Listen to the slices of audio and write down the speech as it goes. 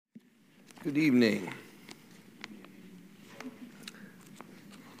Good evening.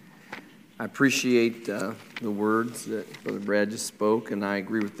 I appreciate the words that Brother Brad just spoke, and I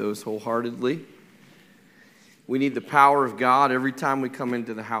agree with those wholeheartedly. We need the power of God every time we come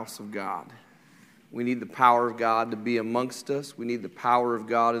into the house of God. We need the power of God to be amongst us. We need the power of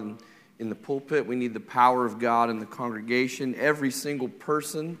God in the pulpit. We need the power of God in the congregation. Every single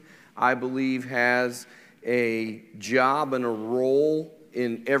person, I believe, has a job and a role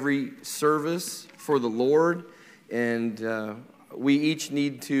in every service for the Lord, and we each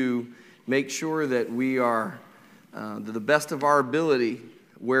need to make sure that we are to the best of our ability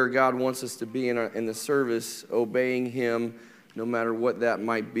where God wants us to be in the service, obeying Him no matter what that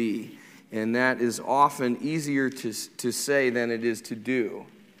might be. And that is often easier to say than it is to do.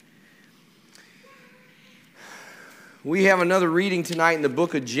 We have another reading tonight in the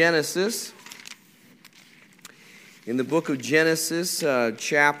book of Genesis. In the book of Genesis,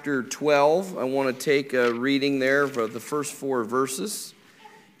 chapter 12, I want to take a reading there for the first 4 verses.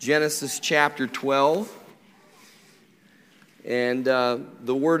 Genesis chapter 12. And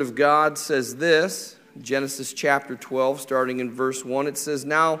the Word of God says this, Genesis chapter 12, starting in verse 1. It says,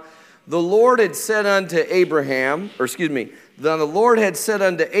 Now the Lord had said unto the Lord had said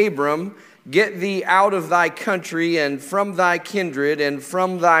unto Abram, Get thee out of thy country, and from thy kindred, and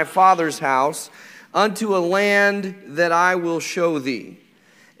from thy father's house, unto a land that I will show thee.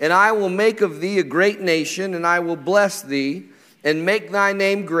 And I will make of thee a great nation, and I will bless thee, and make thy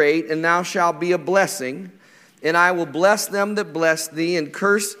name great, and thou shalt be a blessing. And I will bless them that bless thee, and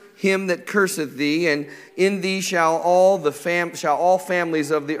curse him that curseth thee, and in thee shall all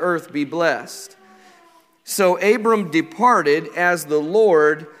families of the earth be blessed. So Abram departed as the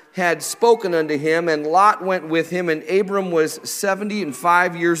Lord had spoken unto him, and Lot went with him, and Abram was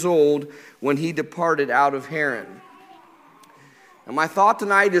 75 years old when he departed out of Haran. Now my thought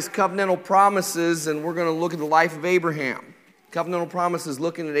tonight is covenantal promises, and we're going to look at the life of Abraham. Covenantal promises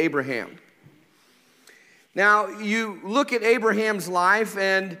looking at Abraham. Now you look at Abraham's life,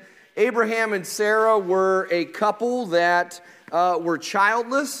 and Abraham and Sarah were a couple that were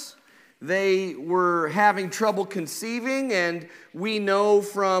childless. They were having trouble conceiving, and we know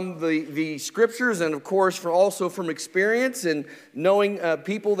from the scriptures, and of course also from experience and knowing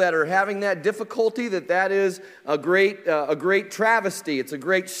people that are having that difficulty, that is a great travesty. It's a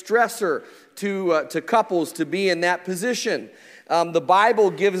great stressor to couples to be in that position. The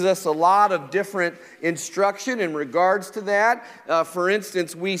Bible gives us a lot of different instruction in regards to that. For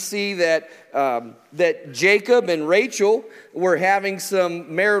instance, we see that Jacob and Rachel were having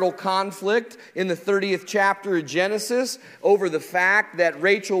some marital conflict in the 30th chapter of Genesis over the fact that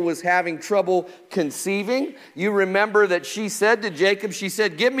Rachel was having trouble conceiving. You remember that she said to Jacob, she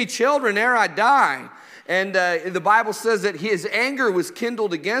said, "Give me children ere I die." And the Bible says that his anger was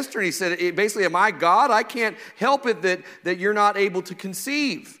kindled against her. And he said, basically, am I God? I can't help it that you're not able to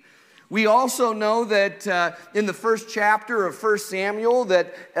conceive. We also know that in the first chapter of 1 Samuel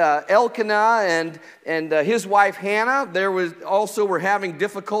that Elkanah and his wife Hannah, were having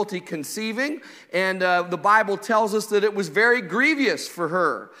difficulty conceiving. And the Bible tells us that it was very grievous for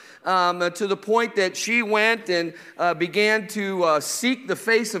her. To the point that she went and began to seek the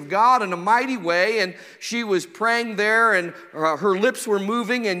face of God in a mighty way, and she was praying there, and her lips were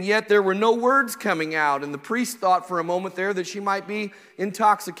moving, and yet there were no words coming out. And the priest thought for a moment there that she might be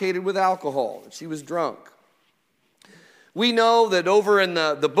intoxicated with alcohol, that she was drunk. We know that over in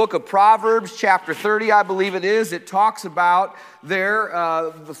the book of Proverbs, chapter 30, I believe it is, it talks about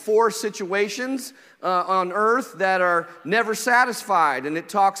the 4 situations on earth that are never satisfied. And it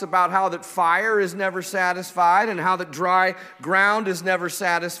talks about how that fire is never satisfied, and how that dry ground is never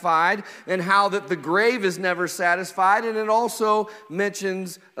satisfied, and how that the grave is never satisfied. And it also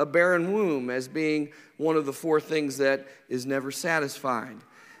mentions a barren womb as being one of the 4 things that is never satisfied.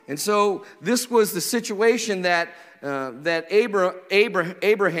 And so this was the situation that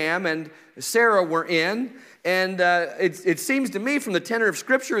Abraham and Sarah were in. And it seems to me from the tenor of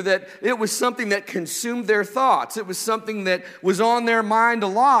Scripture that it was something that consumed their thoughts. It was something that was on their mind a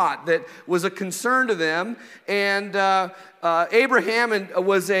lot, that was a concern to them. And Abraham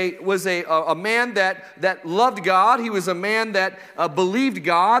was a man that loved God. He was a man that believed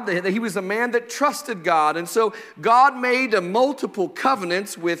God. He was a man that trusted God. And so God made multiple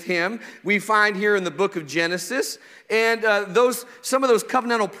covenants with him. We find here in the book of Genesis. And some of those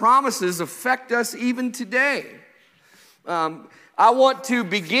covenantal promises affect us even today. I want to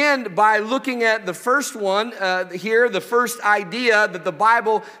begin by looking at the first one here, the first idea that the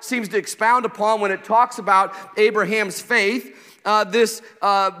Bible seems to expound upon when it talks about Abraham's faith. this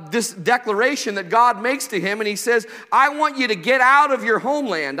declaration that God makes to him, and he says, I want you to get out of your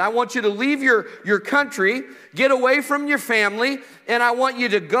homeland. I want you to leave your country, get away from your family, and I want you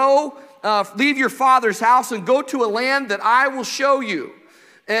to go leave your father's house and go to a land that I will show you.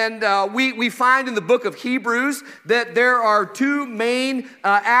 And we find in the book of Hebrews that there are two main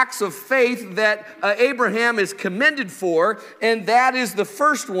acts of faith that Abraham is commended for, and that is the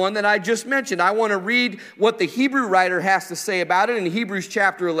first one that I just mentioned. I want to read what the Hebrew writer has to say about it in Hebrews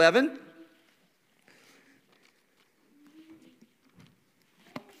chapter 11.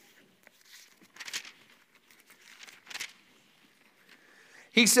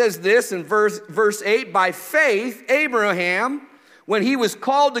 He says this in verse 8, by faith Abraham, when he was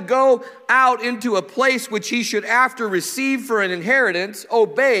called to go out into a place which he should after receive for an inheritance,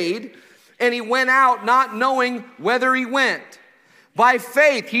 obeyed, and he went out not knowing whither he went. By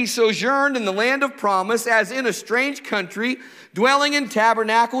faith he sojourned in the land of promise, as in a strange country, dwelling in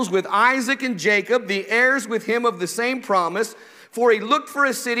tabernacles with Isaac and Jacob, the heirs with him of the same promise. For he looked for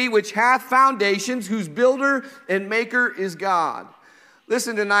a city which hath foundations, whose builder and maker is God.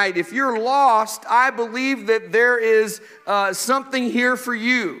 Listen tonight, if you're lost, I believe that there is something here for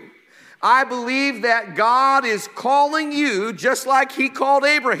you. I believe that God is calling you, just like he called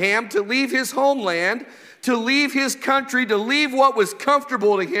Abraham, to leave his homeland, to leave his country, to leave what was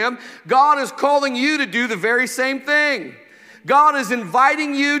comfortable to him. God is calling you to do the very same thing. God is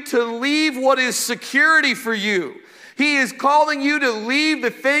inviting you to leave what is security for you. He is calling you to leave the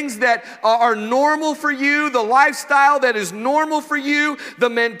things that are normal for you, the lifestyle that is normal for you,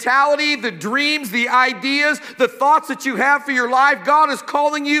 the mentality, the dreams, the ideas, the thoughts that you have for your life. God is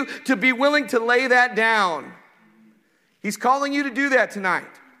calling you to be willing to lay that down. He's calling you to do that tonight.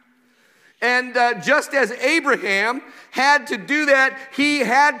 And just as Abraham had to do that, he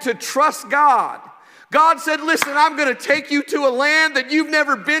had to trust God. God said, listen, I'm going to take you to a land that you've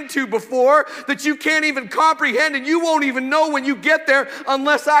never been to before, that you can't even comprehend, and you won't even know when you get there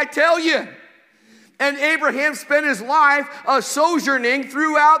unless I tell you. And Abraham spent his life sojourning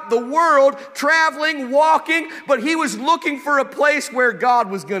throughout the world, traveling, walking, but he was looking for a place where God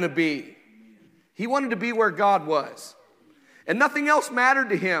was going to be. He wanted to be where God was. And nothing else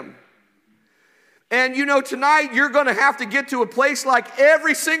mattered to him. And you know, tonight you're going to have to get to a place like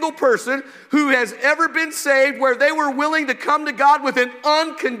every single person who has ever been saved, where they were willing to come to God with an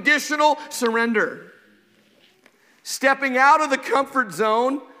unconditional surrender. Stepping out of the comfort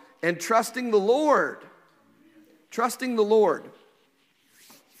zone and trusting the Lord. Trusting the Lord.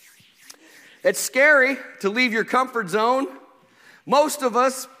 It's scary to leave your comfort zone. Most of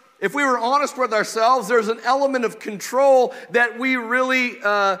us, if we were honest with ourselves, there's an element of control that we really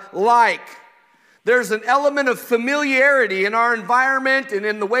like. There's an element of familiarity in our environment and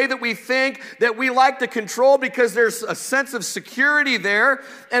in the way that we think that we like to control, because there's a sense of security there.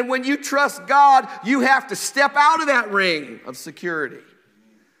 And when you trust God, you have to step out of that ring of security.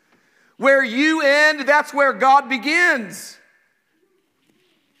 Where you end, that's where God begins.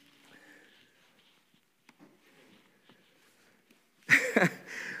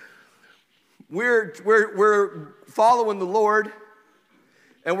 We're following the Lord.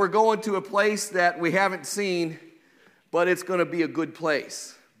 And we're going to a place that we haven't seen, but it's going to be a good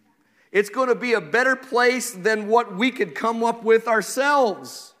place. It's going to be a better place than what we could come up with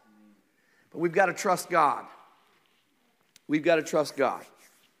ourselves. But we've got to trust God. We've got to trust God.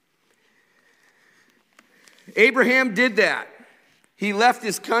 Abraham did that. He left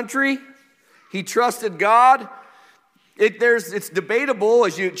his country. He trusted God. It's debatable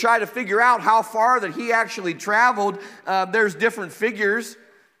as you try to figure out how far that he actually traveled. There's different figures.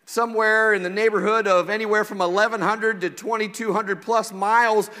 Somewhere in the neighborhood of anywhere from 1,100 to 2,200 plus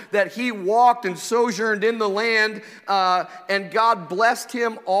miles that he walked and sojourned in the land, and God blessed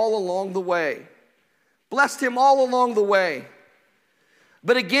him all along the way. Blessed him all along the way.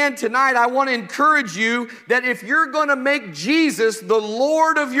 But again, tonight I want to encourage you that if you're going to make Jesus the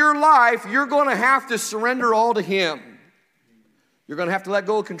Lord of your life, you're going to have to surrender all to him. You're going to have to let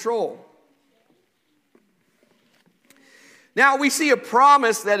go of control. Now, we see a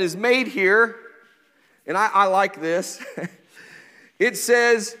promise that is made here, and I like this. It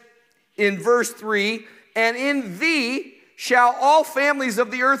says in verse 3, and in thee shall all families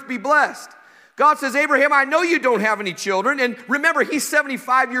of the earth be blessed. God says, Abraham, I know you don't have any children. And remember, he's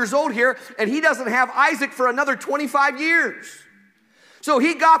 75 years old here, and he doesn't have Isaac for another 25 years. So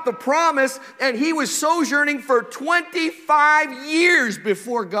he got the promise, and he was sojourning for 25 years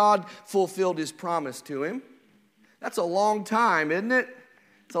before God fulfilled his promise to him. That's a long time, isn't it?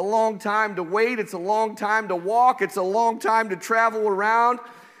 It's a long time to wait. It's a long time to walk. It's a long time to travel around.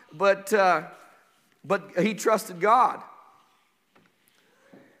 But he trusted God.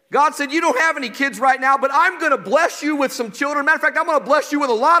 God said, you don't have any kids right now, but I'm going to bless you with some children. Matter of fact, I'm going to bless you with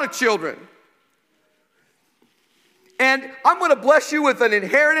a lot of children. And I'm going to bless you with an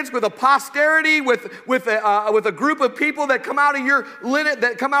inheritance, with a posterity, with a group of people that come out of your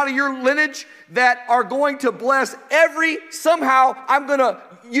lineage, that are going to bless somehow I'm going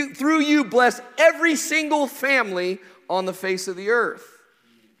to, through you, bless every single family on the face of the earth.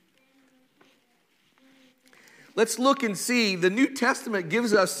 Let's look and see. The New Testament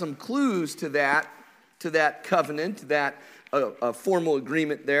gives us some clues to that covenant, that formal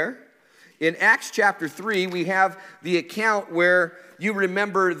agreement there. In Acts chapter 3, we have the account where you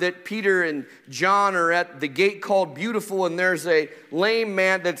remember that Peter and John are at the gate called Beautiful, and there's a lame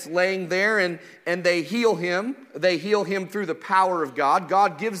man that's laying there, and they heal him. They heal him through the power of God.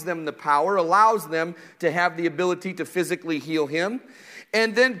 God gives them the power, allows them to have the ability to physically heal him.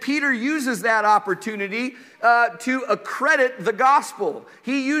 And then Peter uses that opportunity to accredit the gospel.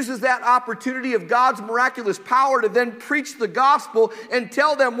 He uses that opportunity of God's miraculous power to then preach the gospel and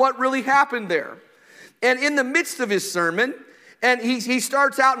tell them what really happened there. And in the midst of his sermon, and he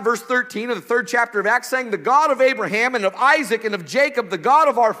starts out in verse 13 of the 3rd chapter of Acts saying, the God of Abraham and of Isaac and of Jacob, the God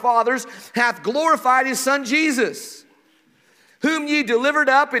of our fathers, hath glorified his son Jesus, whom ye delivered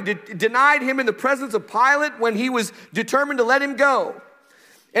up and denied him in the presence of Pilate when he was determined to let him go.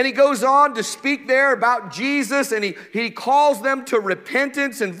 And he goes on to speak there about Jesus, and he calls them to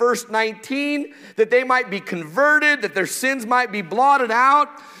repentance in verse 19, that they might be converted, that their sins might be blotted out.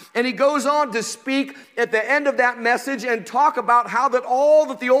 And he goes on to speak at the end of that message and talk about how that all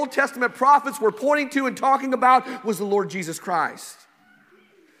that the Old Testament prophets were pointing to and talking about was the Lord Jesus Christ.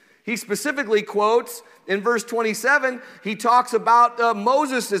 He specifically quotes in verse 27, he talks about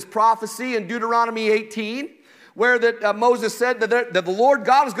Moses' prophecy in Deuteronomy 18, where that Moses said that the Lord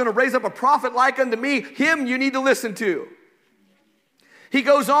God is going to raise up a prophet like unto me. Him you need to listen to. He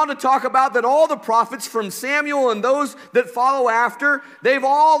goes on to talk about that all the prophets from Samuel and those that follow after, they've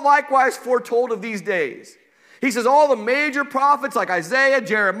all likewise foretold of these days. He says all the major prophets like Isaiah,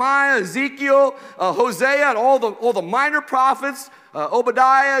 Jeremiah, Ezekiel, Hosea, and all the minor prophets,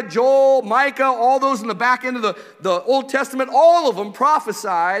 Obadiah, Joel, Micah, all those in the back end of the Old Testament, all of them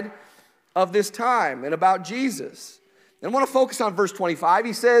prophesied of this time and about Jesus. And I want to focus on verse 25.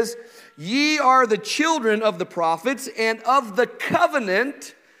 He says, ye are the children of the prophets and of the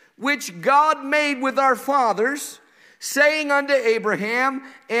covenant which God made with our fathers, saying unto Abraham,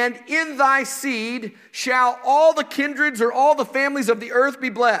 and in thy seed shall all the kindreds or all the families of the earth be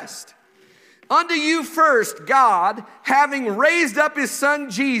blessed. Unto you first, God, having raised up his son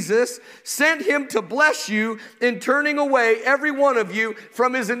Jesus, sent him to bless you in turning away every one of you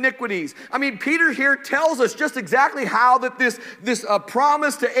from his iniquities. I mean, Peter here tells us just exactly how that this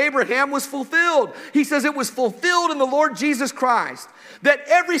promise to Abraham was fulfilled. He says it was fulfilled in the Lord Jesus Christ. That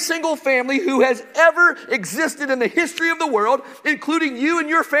every single family who has ever existed in the history of the world, including you and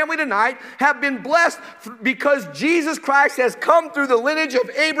your family tonight, have been blessed because Jesus Christ has come through the lineage of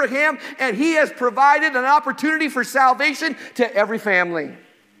Abraham, and he has provided an opportunity for salvation to every family.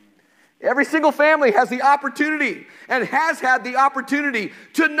 Every single family has the opportunity and has had the opportunity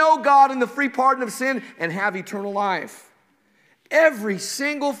to know God in the free pardon of sin and have eternal life. Every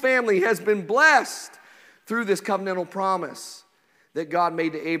single family has been blessed through this covenantal promise that God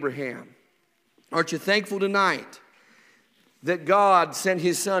made to Abraham. Aren't you thankful tonight that God sent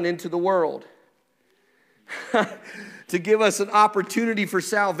his son into the world to give us an opportunity for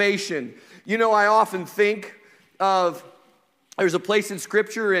salvation? You know, I often think of, there's a place in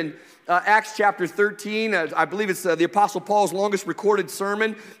Scripture in Acts chapter 13, I believe it's the Apostle Paul's longest recorded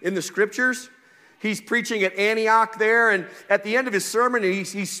sermon in the Scriptures. He's preaching at Antioch there, and at the end of his sermon,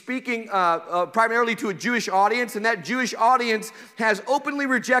 he's speaking primarily to a Jewish audience, and that Jewish audience has openly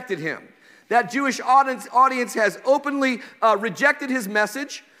rejected him. That Jewish audience has openly rejected his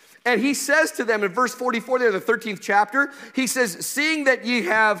message, and he says to them in verse 44 there, the 13th chapter, he says, seeing that ye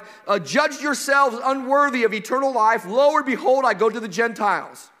have judged yourselves unworthy of eternal life, lo, and behold, I go to the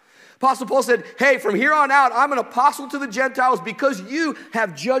Gentiles. Apostle Paul said, hey, from here on out, I'm an apostle to the Gentiles because you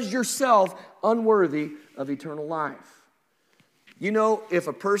have judged yourself unworthy of eternal life. You know, if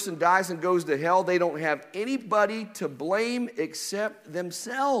a person dies and goes to hell, they don't have anybody to blame except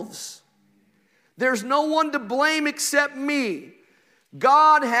themselves. There's no one to blame except me.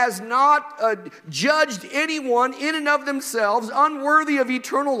 God has not judged anyone in and of themselves unworthy of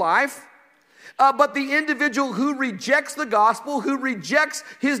eternal life. But the individual who rejects the gospel, who rejects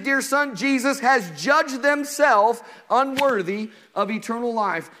his dear son Jesus, has judged themselves unworthy of eternal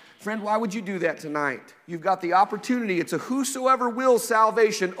life. Friend, why would you do that tonight? You've got the opportunity. It's a whosoever will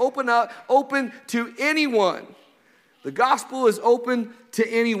salvation, open to anyone The gospel is open to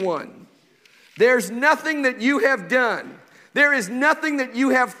anyone. There's nothing that you have done. There is nothing that you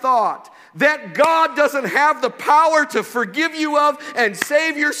have thought that God doesn't have the power to forgive you of and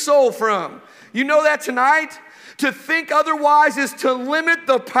save your soul from. You know that tonight? To think otherwise is to limit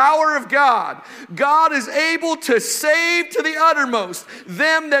the power of God. God is able to save to the uttermost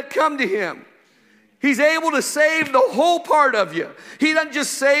them that come to him. He's able to save the whole part of you. He doesn't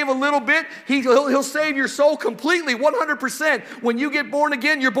just save a little bit. He'll save your soul completely, 100%. When you get born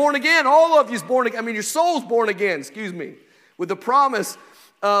again, you're born again. All of you's born again. I mean, your soul's born again, with the promise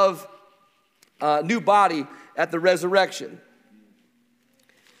of a new body at the resurrection.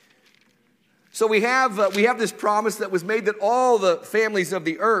 So we have this promise that was made that all the families of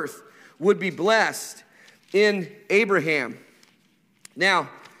the earth would be blessed in Abraham. Now,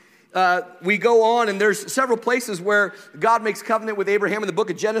 we go on, and there's several places where God makes covenant with Abraham in the book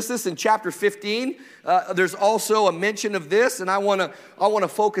of Genesis. In chapter 15, there's also a mention of this, and I want to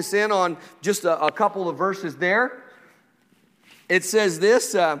focus in on just a couple of verses there. It says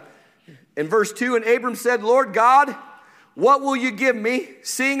this in verse 2, and Abram said, Lord God, what will you give me,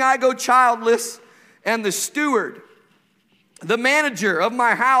 seeing I go childless, and the steward, the manager of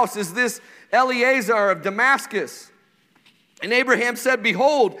my house, is this Eliezer of Damascus? And Abraham said,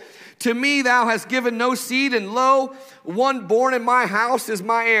 behold, to me thou hast given no seed, and lo, one born in my house is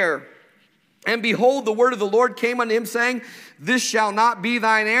my heir. And behold, the word of the Lord came unto him, saying, this shall not be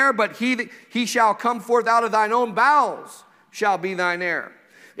thine heir, but he shall come forth out of thine own bowels shall be thine heir.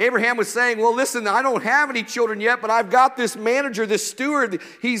 Abraham was saying, well, listen, I don't have any children yet, but I've got this manager, this steward.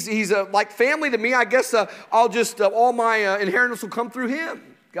 He's like family to me. I guess I'll just, all my inheritance will come through him.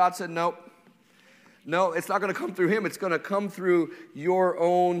 God said, no, it's not going to come through him. It's going to come through your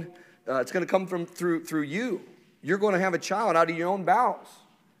own, it's going to come through you. You're going to have a child out of your own bowels.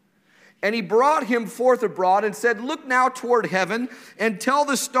 And he brought him forth abroad and said, look now toward heaven and tell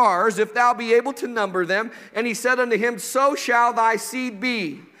the stars if thou be able to number them. And he said unto him, so shall thy seed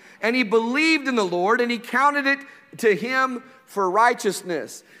be. And he believed in the Lord, and he counted it to him for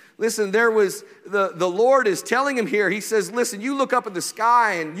righteousness. Listen, there was the Lord is telling him here. He says, listen, you look up at the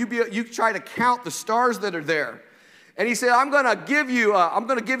sky and you try to count the stars that are there. And he said, I'm going to give you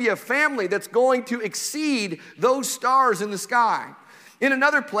a family that's going to exceed those stars in the sky. In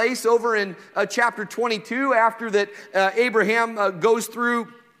another place, over in chapter 22, after that Abraham goes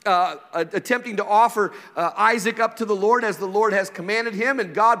through attempting to offer Isaac up to the Lord as the Lord has commanded him,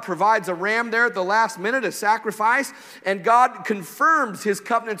 and God provides a ram there at the last minute, a sacrifice, and God confirms his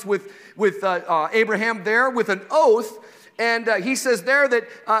covenants with Abraham there with an oath, and he says there that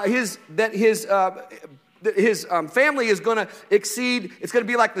his family is going to exceed, it's going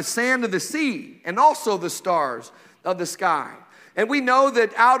to be like the sand of the sea and also the stars of the sky. And we know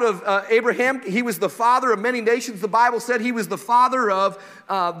that out of Abraham, he was the father of many nations. The Bible said he was the father of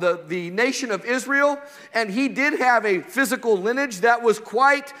the nation of Israel. And he did have a physical lineage that was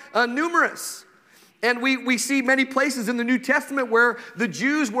quite numerous. And we see many places in the New Testament where the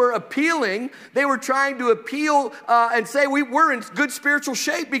Jews were appealing. They were trying to appeal and say we're in good spiritual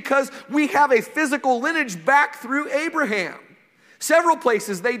shape because we have a physical lineage back through Abraham. Several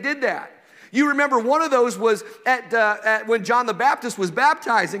places they did that. You remember one of those was at when John the Baptist was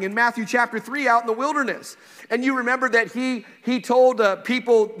baptizing in Matthew chapter 3 out in the wilderness. And you remember that he told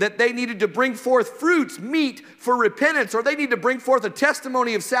people that they needed to bring forth fruits, meat for repentance, or they need to bring forth a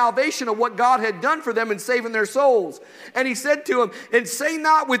testimony of salvation of what God had done for them in saving their souls. And he said to them, and say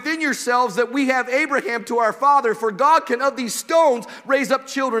not within yourselves that we have Abraham to our father, for God can of these stones raise up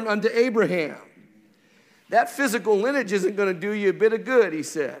children unto Abraham. That physical lineage isn't going to do you a bit of good, he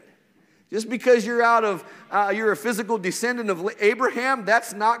said. Just because you're a physical descendant of Abraham,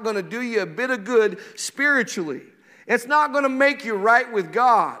 that's not going to do you a bit of good spiritually. It's not going to make you right with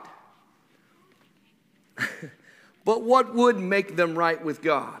God. But what would make them right with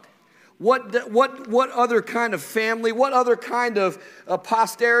God? What other kind of family, what other kind of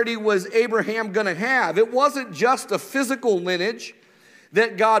posterity was Abraham going to have? It wasn't just a physical lineage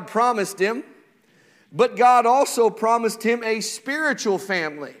that God promised him, but God also promised him a spiritual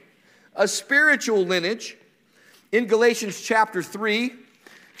family. A spiritual lineage. In Galatians chapter 3,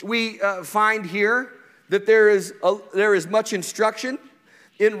 we find here that there is much instruction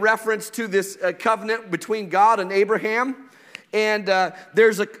in reference to this covenant between God and Abraham. And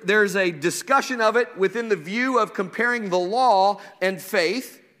there's a discussion of it within the view of comparing the law and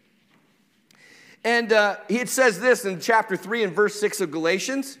faith. And it says this in chapter 3 and verse 6 of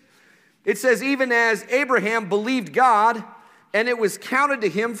Galatians. It says, even as Abraham believed God, and it was counted to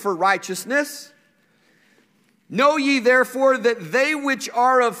him for righteousness. Know ye therefore that they which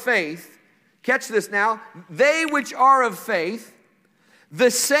are of faith, Catch this now. They which are of faith, the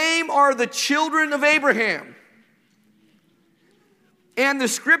same are the children of Abraham. And the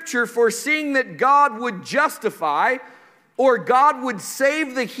scripture, foreseeing that God would justify, or God would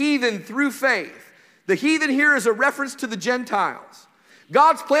save the heathen through faith. The heathen here is a reference to the Gentiles.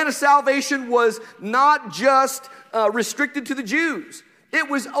 God's plan of salvation was not just restricted to the Jews. It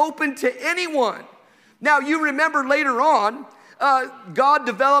was open to anyone. Now, you remember later on, God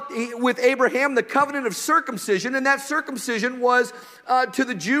developed with Abraham the covenant of circumcision, and that circumcision was to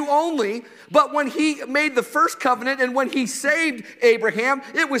the Jew only. But when he made the first covenant and when he saved Abraham,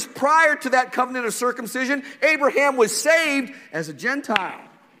 it was prior to that covenant of circumcision. Abraham was saved as a Gentile.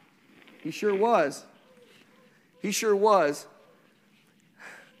 He sure was. He sure was.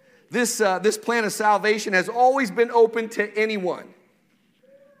 This plan of salvation has always been open to anyone.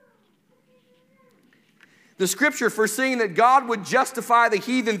 The scripture, foreseeing that God would justify the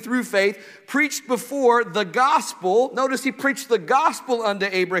heathen through faith, preached before the gospel. Notice he preached the gospel unto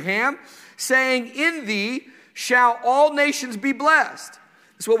Abraham, saying, in thee shall all nations be blessed.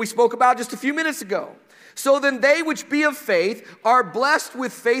 That's what we spoke about just a few minutes ago. So then they which be of faith are blessed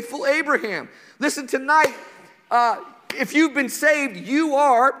with faithful Abraham. Listen, tonight, if you've been saved, you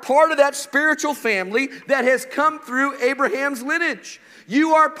are part of that spiritual family that has come through Abraham's lineage.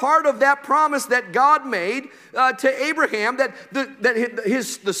 You are part of that promise that God made to Abraham, that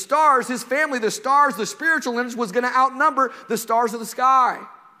the stars, his family, the stars, the spiritual lineage was going to outnumber the stars of the sky.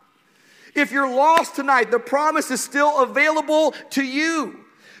 If you're lost tonight, the promise is still available to you.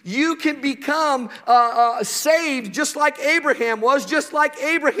 You can become saved just like Abraham was, just like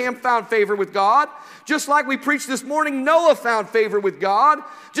Abraham found favor with God, just like we preached this morning, Noah found favor with God,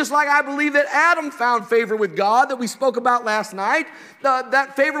 just like I believe that Adam found favor with God that we spoke about last night.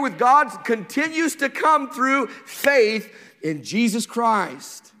 That favor with God continues to come through faith in Jesus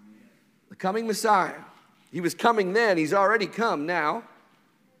Christ, the coming Messiah. He was coming then, he's already come now.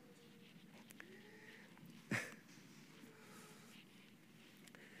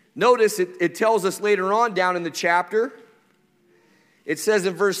 Notice it tells us later on down in the chapter, it says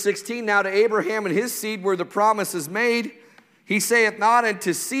in verse 16, now to Abraham and his seed were the promises made. He saith not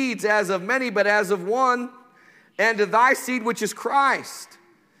unto seeds as of many, but as of one, and to thy seed which is Christ.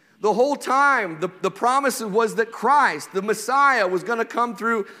 The whole time, the promise was that Christ, the Messiah, was going to come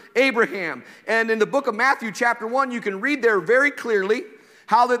through Abraham. And in the book of Matthew chapter 1, you can read there very clearly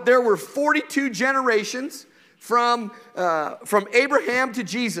how that there were 42 generations from Abraham to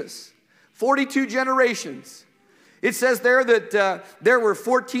Jesus. 42 generations. It says there that there were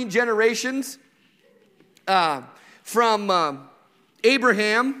 14 generations from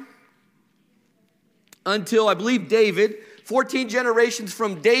Abraham until, I believe, David. 14 generations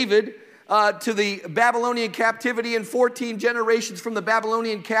from David to the Babylonian captivity, and 14 generations from the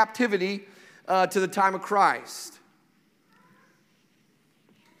Babylonian captivity to the time of Christ.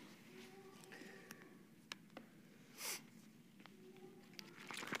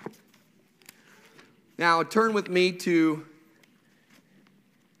 Now, turn with me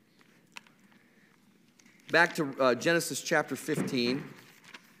back to Genesis chapter 15.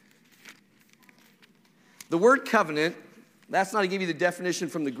 The word covenant, that's not to give you the definition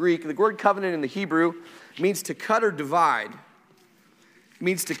from the Greek. The word covenant in the Hebrew means to cut or divide. It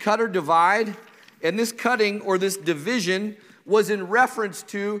means to cut or divide, and this cutting or this division was in reference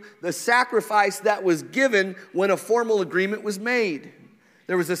to the sacrifice that was given when a formal agreement was made.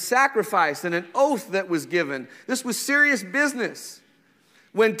 There was a sacrifice and an oath that was given. This was serious business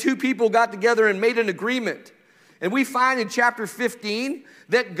when two people got together and made an agreement. And we find in chapter 15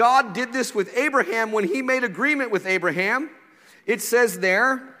 that God did this with Abraham when he made agreement with Abraham. It says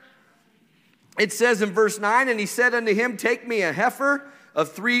there, it says in verse 9, and he said unto him, take me a heifer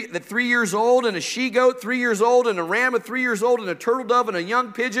of 3 years old, and a she-goat 3 years old, and a ram of 3 years old, and a turtle dove, and a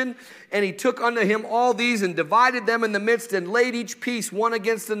young pigeon. And he took unto him all these, and divided them in the midst, and laid each piece one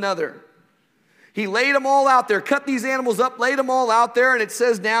against another. He laid them all out there, cut these animals up, laid them all out there, and it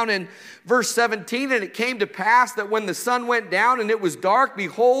says down in verse 17, and it came to pass that when the sun went down and it was dark,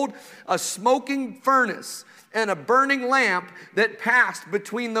 behold, a smoking furnace and a burning lamp that passed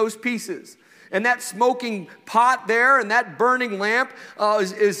between those pieces. And that smoking pot there and that burning lamp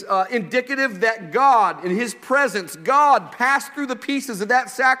is indicative that God, in his presence, God passed through the pieces of that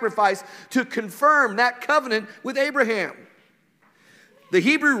sacrifice to confirm that covenant with Abraham. The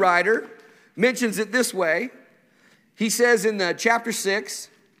Hebrew writer mentions it this way. He says in chapter 6,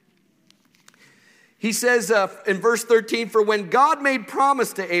 he says in verse 13, for when God made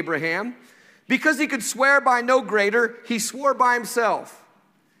promise to Abraham, because he could swear by no greater, he swore by himself.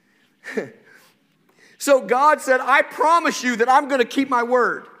 So God said, I promise you that I'm going to keep my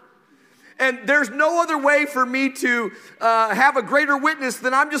word. And there's no other way for me to have a greater witness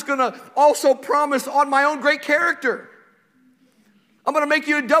than I'm just going to also promise on my own great character. I'm going to make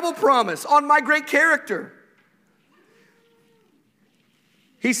you a double promise on my great character.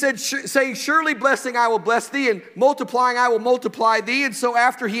 He said, saying, surely blessing I will bless thee, and multiplying I will multiply thee. And so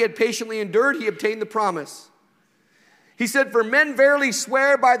after he had patiently endured, he obtained the promise. He said, for men verily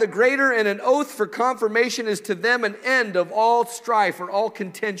swear by the greater, and an oath for confirmation is to them an end of all strife or all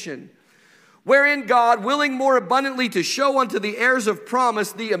contention. Wherein God, willing more abundantly to show unto the heirs of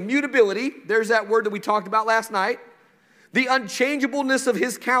promise the immutability, there's that word that we talked about last night, the unchangeableness of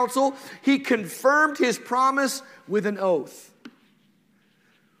his counsel, he confirmed his promise with an oath.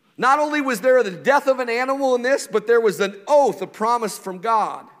 Not only was there the death of an animal in this, but there was an oath, a promise from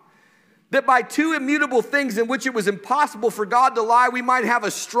God. That by two immutable things in which it was impossible for God to lie, we might have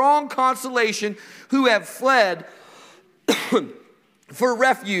a strong consolation who have fled for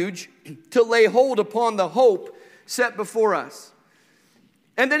refuge to lay hold upon the hope set before us.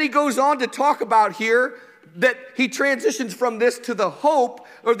 And then he goes on to talk about here that he transitions from this to the hope,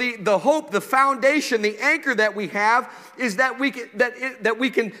 or the hope, the foundation, the anchor that we have is that we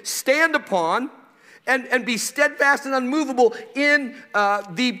can stand upon and be steadfast and unmovable in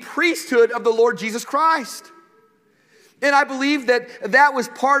the priesthood of the Lord Jesus Christ. And I believe that was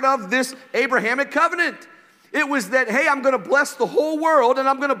part of this Abrahamic covenant. It was that, hey, I'm going to bless the whole world, and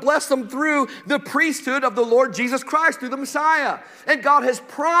I'm going to bless them through the priesthood of the Lord Jesus Christ, through the Messiah. And God has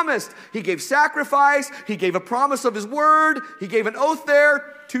promised. He gave sacrifice. He gave a promise of his word. He gave an oath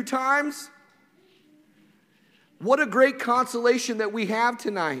there 2 times. What a great consolation that we have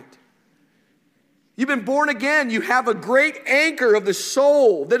tonight. You've been born again. You have a great anchor of the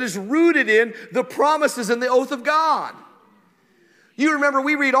soul that is rooted in the promises and the oath of God. You remember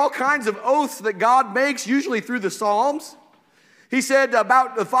we read all kinds of oaths that God makes, usually through the Psalms. He said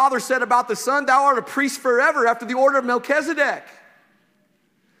about, the Father said about the Son, thou art a priest forever after the order of Melchizedek.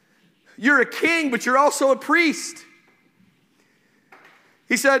 You're a king, but you're also a priest.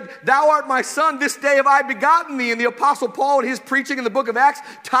 He said, thou art my son, this day have I begotten thee. And the Apostle Paul in his preaching in the book of Acts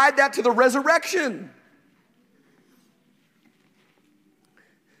tied that to the resurrection.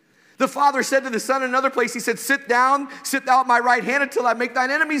 The Father said to the Son in another place, he said, sit down, sit thou at my right hand until I make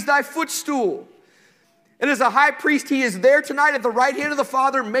thine enemies thy footstool. And as a high priest, he is there tonight at the right hand of the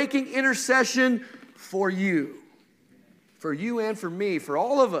Father making intercession for you and for me, for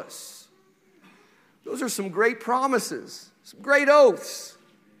all of us. Those are some great promises, some great oaths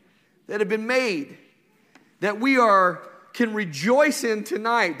that have been made that we can rejoice in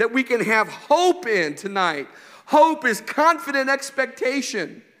tonight, that we can have hope in tonight. Hope is confident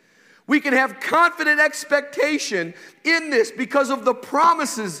expectation. We can have confident expectation in this because of the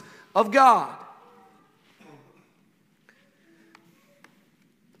promises of God.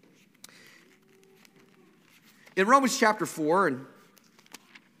 In Romans chapter 4, and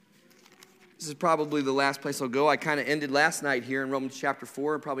this is probably the last place I'll go. I kind of ended last night here in Romans chapter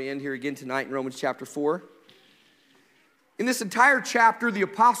 4. I'll probably end here again tonight in Romans chapter 4. In this entire chapter, the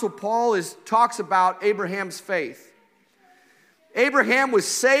Apostle Paul talks about Abraham's faith. Abraham was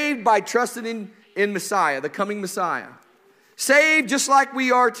saved by trusting in Messiah, the coming Messiah. Saved just like we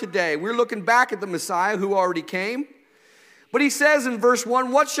are today. We're looking back at the Messiah who already came. But he says in verse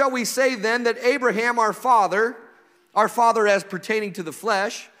 1, what shall we say then that Abraham our father as pertaining to the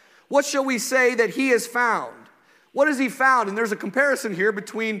flesh, what shall we say that he has found? What has he found? And there's a comparison here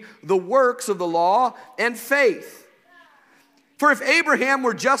between the works of the law and faith. For if Abraham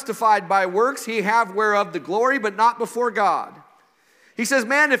were justified by works, he have whereof the glory, but not before God. He says,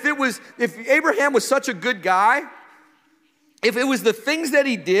 man, if Abraham was such a good guy, if it was the things that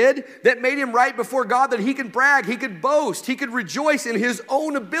he did that made him right before God, that he could brag, he could boast, he could rejoice in his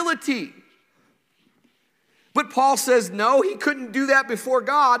own ability. But Paul says, no, he couldn't do that before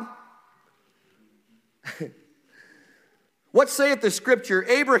God. What saith the scripture?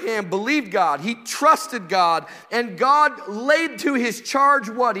 Abraham believed God, he trusted God, and God laid to his charge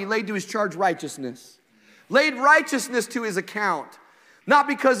what? He laid to his charge righteousness. Laid righteousness to his account. Not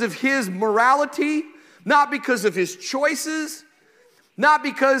because of his morality, not because of his choices, not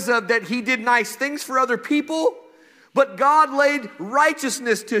because of that he did nice things for other people, but God laid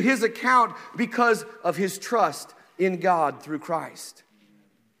righteousness to his account because of his trust in God through Christ.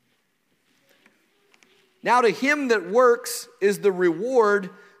 Now to him that works is the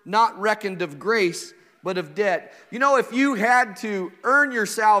reward not reckoned of grace, but of debt. You know, if you had to earn your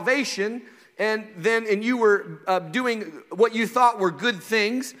salvation, and you were doing what you thought were good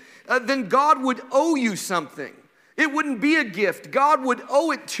things, then God would owe you something. It wouldn't be a gift. God would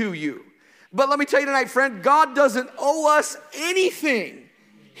owe it to you. But let me tell you tonight, friend, God doesn't owe us anything.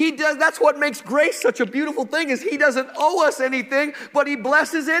 He does. That's what makes grace such a beautiful thing, is he doesn't owe us anything, but he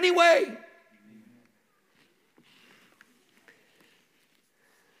blesses anyway.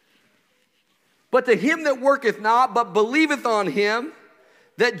 But to him that worketh not, but believeth on him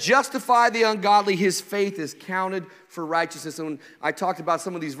that justify the ungodly, his faith is counted for righteousness. And I talked about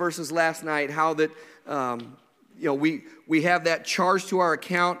some of these verses last night, how that we have that charge to our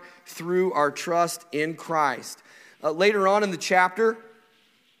account through our trust in Christ. Later on in the chapter,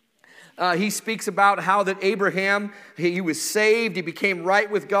 he speaks about how that Abraham, he was saved, he became right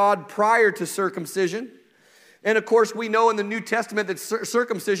with God prior to circumcision. And of course, we know in the New Testament that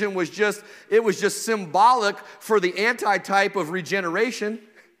circumcision was just symbolic for the antitype of regeneration.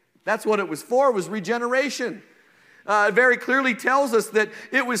 That's what it was for, was regeneration. It very clearly tells us that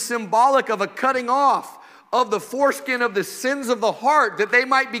it was symbolic of a cutting off of the foreskin of the sins of the heart, that they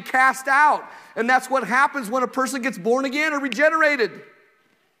might be cast out. And that's what happens when a person gets born again or regenerated.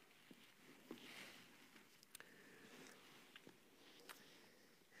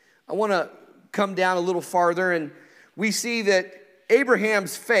 I want to come down a little farther, and we see that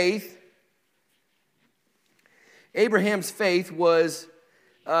Abraham's faith was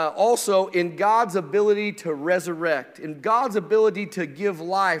also in God's ability to resurrect, in God's ability to give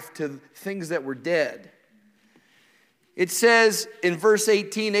life to things that were dead. It says in verse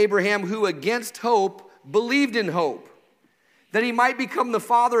 18, Abraham, who against hope believed in hope, that he might become the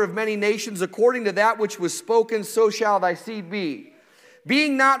father of many nations, according to that which was spoken, so shall thy seed be.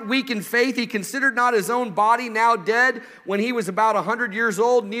 Being not weak in faith, he considered not his own body now dead when he was about 100 years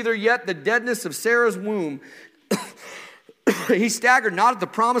old, neither yet the deadness of Sarah's womb. He staggered not at the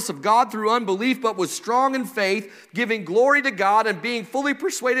promise of God through unbelief, but was strong in faith, giving glory to God, and being fully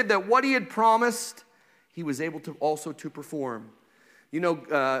persuaded that what he had promised, he was able to also to perform. You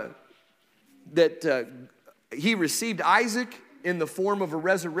know, he received Isaac in the form of a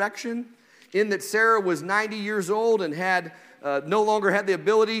resurrection, in that Sarah was 90 years old and had no longer had the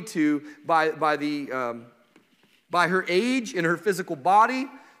ability to, by her age in her physical body.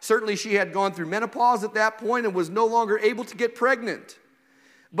 Certainly she had gone through menopause at that point and was no longer able to get pregnant.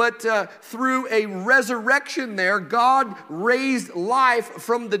 But through a resurrection there, God raised life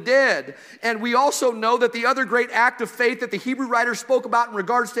from the dead. And we also know that the other great act of faith that the Hebrew writer spoke about in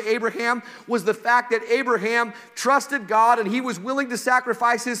regards to Abraham was the fact that Abraham trusted God and he was willing to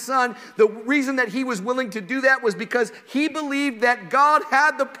sacrifice his son. The reason that he was willing to do that was because he believed that God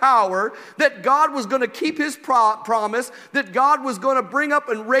had the power, that God was going to keep his promise, that God was going to bring up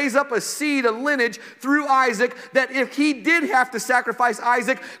and raise up a seed, a lineage through Isaac, that if he did have to sacrifice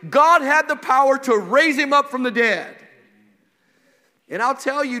Isaac, God had the power to raise him up from the dead. And I'll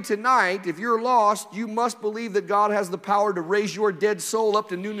tell you tonight, if you're lost, you must believe that God has the power to raise your dead soul up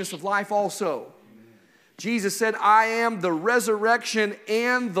to newness of life also. Jesus said, I am the resurrection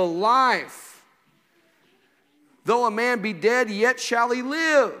and the life. Though a man be dead, yet shall he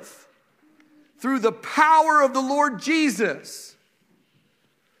live. Through the power of the Lord Jesus.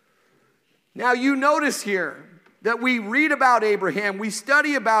 Now you notice here that we read about Abraham, we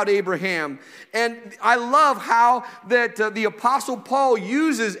study about Abraham, and I love how that the Apostle Paul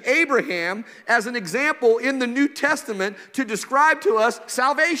uses Abraham as an example in the New Testament to describe to us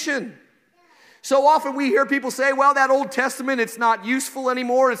salvation. So often we hear people say, well, that Old Testament, it's not useful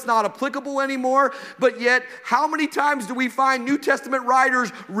anymore, it's not applicable anymore, but yet how many times do we find New Testament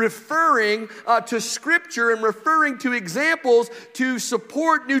writers referring to Scripture and referring to examples to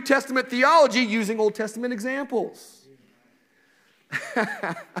support New Testament theology using Old Testament examples?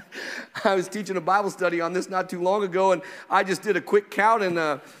 I was teaching a Bible study on this not too long ago, and I just did a quick count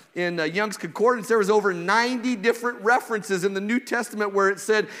in Young's Concordance. There was over 90 different references in the New Testament where it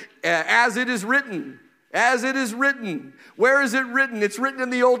said, as it is written, as it is written. Where is it written? It's written in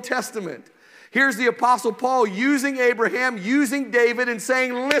the Old Testament. Here's the Apostle Paul using Abraham, using David, and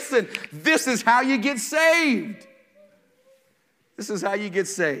saying, listen, this is how you get saved. This is how you get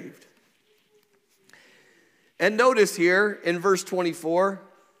saved. And notice here in verse 23,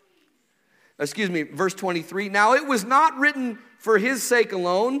 now it was not written for his sake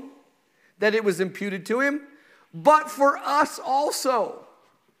alone that it was imputed to him, but for us also.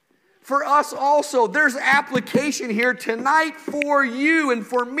 For us also. There's application here tonight for you and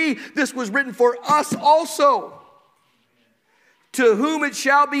for me. This was written for us also. To whom it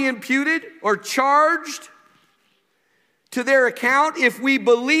shall be imputed or charged to their account if we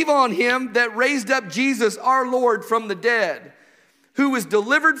believe on him that raised up Jesus our Lord from the dead, who was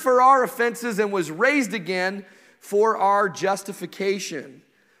delivered for our offenses and was raised again for our justification.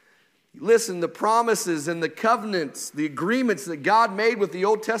 Listen, the promises and the covenants, the agreements that God made with the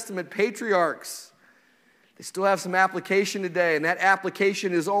Old Testament patriarchs, They still have some application today, and that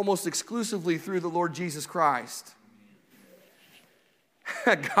application is almost exclusively through the Lord Jesus Christ.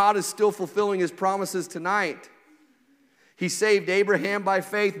 God is still fulfilling his promises tonight. He saved Abraham by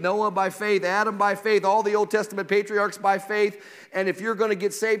faith, Noah by faith, Adam by faith, all the Old Testament patriarchs by faith. And if you're going to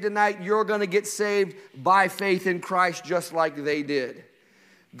get saved tonight, you're going to get saved by faith in Christ just like they did.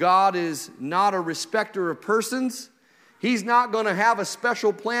 God is not a respecter of persons. He's not going to have a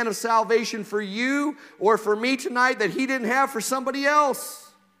special plan of salvation for you or for me tonight that he didn't have for somebody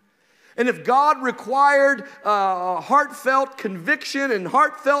else. And if God required heartfelt conviction and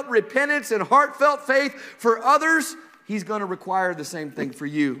heartfelt repentance and heartfelt faith for others, he's going to require the same thing for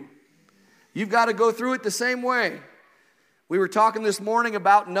you. You've got to go through it the same way. We were talking this morning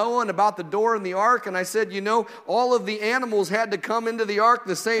about Noah and about the door in the ark, and I said, all of the animals had to come into the ark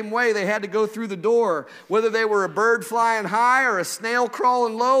the same way. They had to go through the door. Whether they were a bird flying high or a snail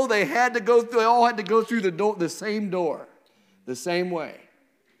crawling low, they all had to go through the same door, the same way.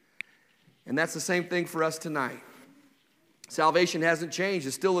 And that's the same thing for us tonight. Salvation hasn't changed.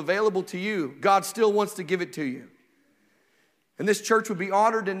 It's still available to you. God still wants to give it to you. And this church would be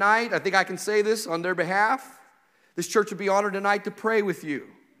honored tonight. I think I can say this on their behalf. This church would be honored tonight to pray with you.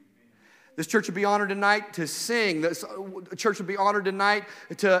 This church would be honored tonight to sing. This church would be honored tonight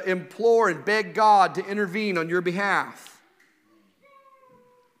to implore and beg God to intervene on your behalf.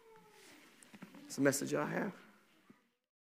 That's the message I have.